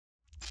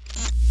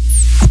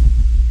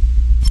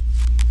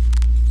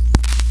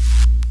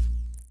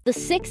The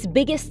 6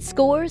 biggest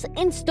scores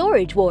in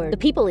Storage Wars. The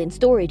people in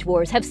Storage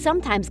Wars have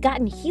sometimes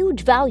gotten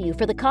huge value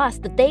for the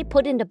cost that they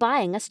put into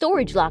buying a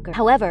storage locker.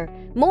 However,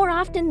 more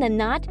often than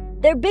not,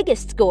 their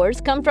biggest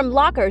scores come from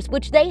lockers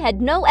which they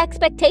had no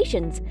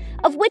expectations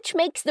of, which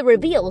makes the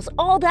reveals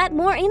all that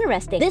more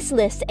interesting. This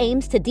list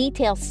aims to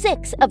detail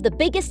 6 of the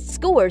biggest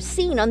scores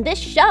seen on this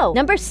show.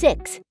 Number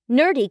 6.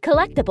 Nerdy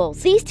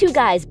collectibles. These 2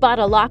 guys bought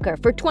a locker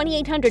for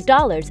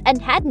 $2,800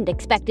 and hadn't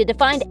expected to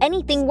find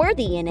anything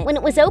worthy in it. When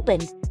it was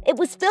opened, it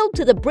was filled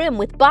to the brim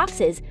with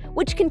boxes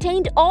which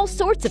contained all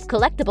sorts of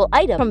collectible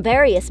items from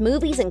various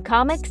movies and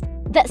comics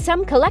that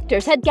some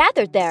collectors had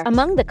gathered there.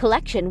 Among the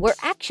collection were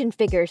action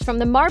figures from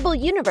the Marvel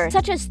Universe,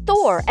 such as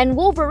Thor and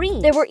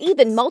Wolverine. There were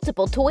even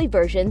multiple toy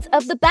versions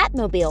of the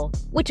Batmobile,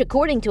 which,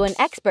 according to an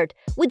expert,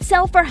 would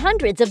sell for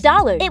hundreds of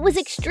dollars. It was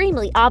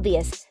extremely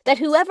obvious that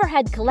whoever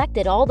had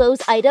collected all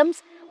those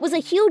items was a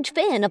huge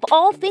fan of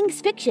all things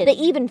fiction. They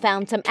even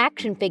found some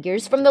action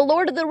figures from the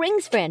Lord of the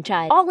Rings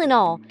franchise. All in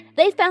all,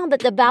 they found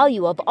that the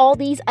value of all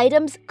these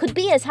items could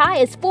be as high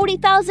as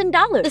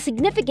 $40,000. The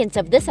significance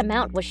of this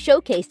amount was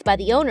showcased by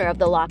the owner of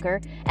the locker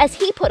as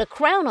he put a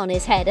crown on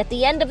his head at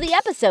the end of the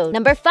episode.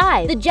 Number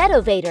 5. The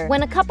Jetovator.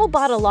 When a couple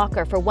bought a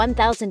locker for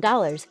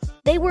 $1,000,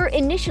 they were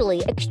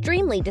initially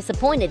extremely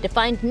disappointed to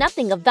find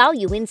nothing of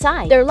value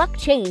inside. Their luck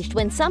changed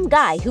when some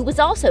guy who was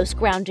also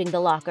scrounging the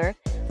locker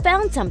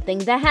found something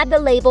that had the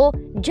label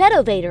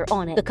Jetovator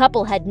on it. The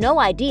couple had no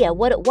idea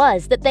what it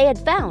was that they had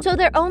found, so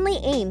their only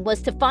aim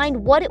was to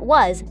find what it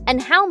was and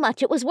how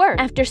much it was worth.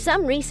 After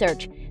some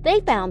research,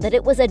 they found that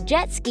it was a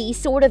jet ski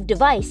sort of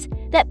device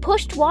that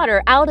pushed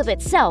water out of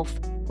itself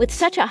with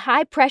such a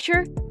high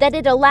pressure that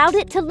it allowed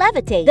it to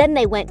levitate. Then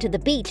they went to the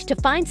beach to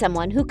find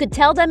someone who could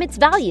tell them its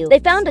value. They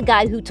found a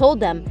guy who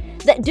told them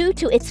that due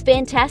to its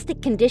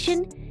fantastic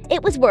condition,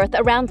 it was worth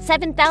around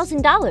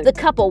 $7,000. The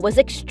couple was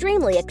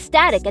extremely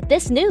ecstatic at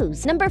this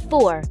news. Number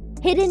 4.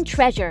 Hidden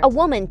treasure. A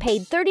woman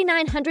paid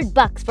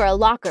 $3,900 for a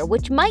locker,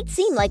 which might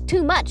seem like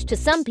too much to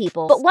some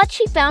people, but what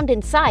she found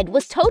inside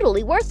was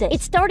totally worth it.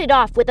 It started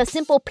off with a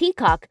simple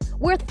peacock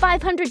worth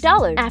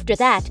 $500. After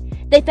that,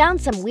 they found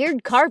some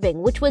weird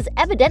carving which was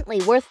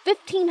evidently worth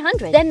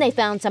 $1,500. Then they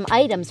found some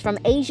items from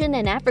Asian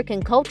and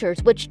African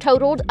cultures which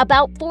totaled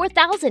about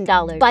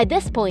 $4,000. By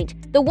this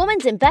point, the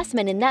woman's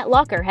investment in that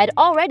locker had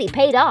already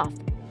paid off.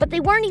 But they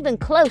weren't even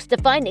close to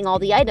finding all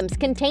the items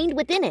contained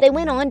within it. They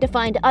went on to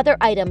find other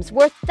items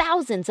worth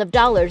thousands of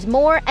dollars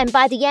more, and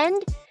by the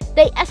end,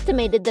 they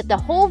estimated that the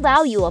whole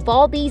value of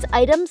all these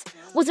items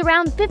was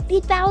around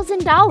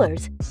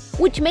 $50,000,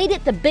 which made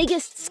it the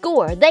biggest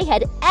score they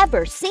had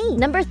ever seen.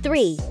 Number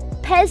 3.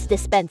 Pez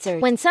dispensers.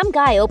 When some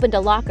guy opened a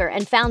locker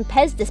and found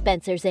Pez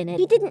dispensers in it,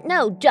 he didn't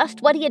know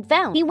just what he had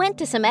found. He went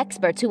to some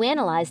experts who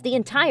analyzed the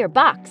entire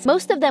box.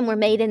 Most of them were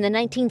made in the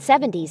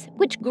 1970s,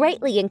 which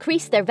greatly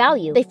increased their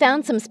value. They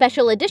found some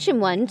special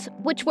edition ones,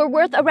 which were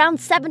worth around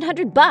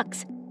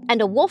 $700,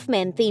 and a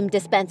Wolfman-themed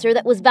dispenser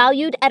that was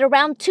valued at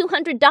around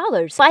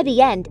 $200. By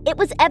the end, it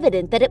was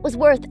evident that it was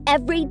worth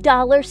every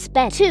dollar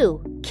spent.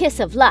 2. Kiss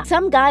of Luck.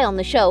 Some guy on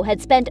the show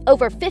had spent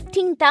over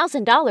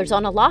 $15,000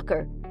 on a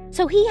locker,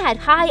 so he had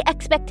high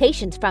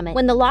expectations from it.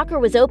 When the locker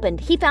was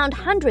opened, he found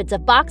hundreds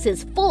of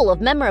boxes full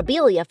of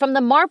memorabilia from the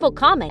Marvel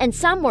comic, and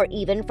some were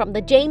even from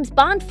the James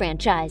Bond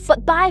franchise.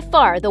 But by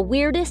far the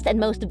weirdest and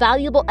most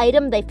valuable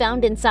item they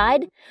found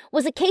inside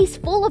was a case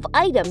full of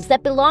items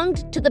that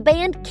belonged to the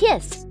band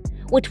Kiss,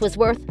 which was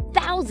worth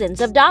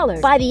thousands of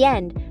dollars. By the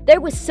end, there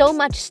was so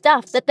much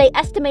stuff that they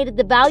estimated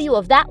the value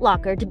of that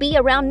locker to be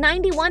around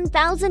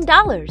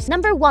 $91,000.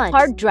 Number 1.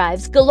 Hard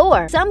drives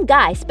galore. Some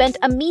guy spent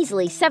a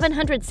measly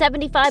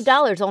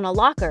 $775 on a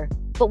locker,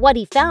 but what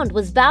he found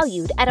was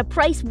valued at a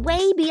price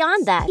way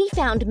beyond that. He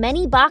found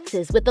many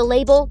boxes with the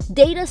label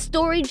Data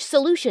Storage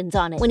Solutions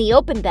on it. When he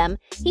opened them,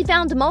 he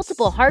found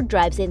multiple hard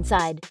drives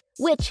inside,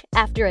 which,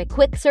 after a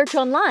quick search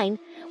online,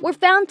 were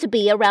found to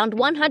be around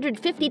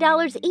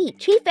 $150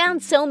 each. He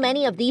found so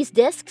many of these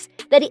discs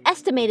that he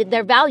estimated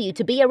their value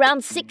to be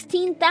around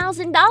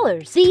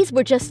 $16,000. These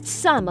were just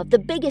some of the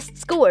biggest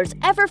scores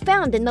ever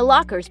found in the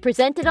lockers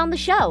presented on the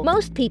show.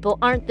 Most people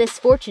aren't this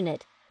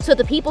fortunate, so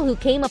the people who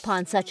came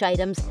upon such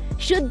items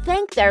should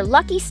thank their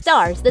lucky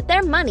stars that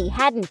their money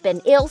hadn't been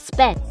ill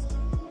spent.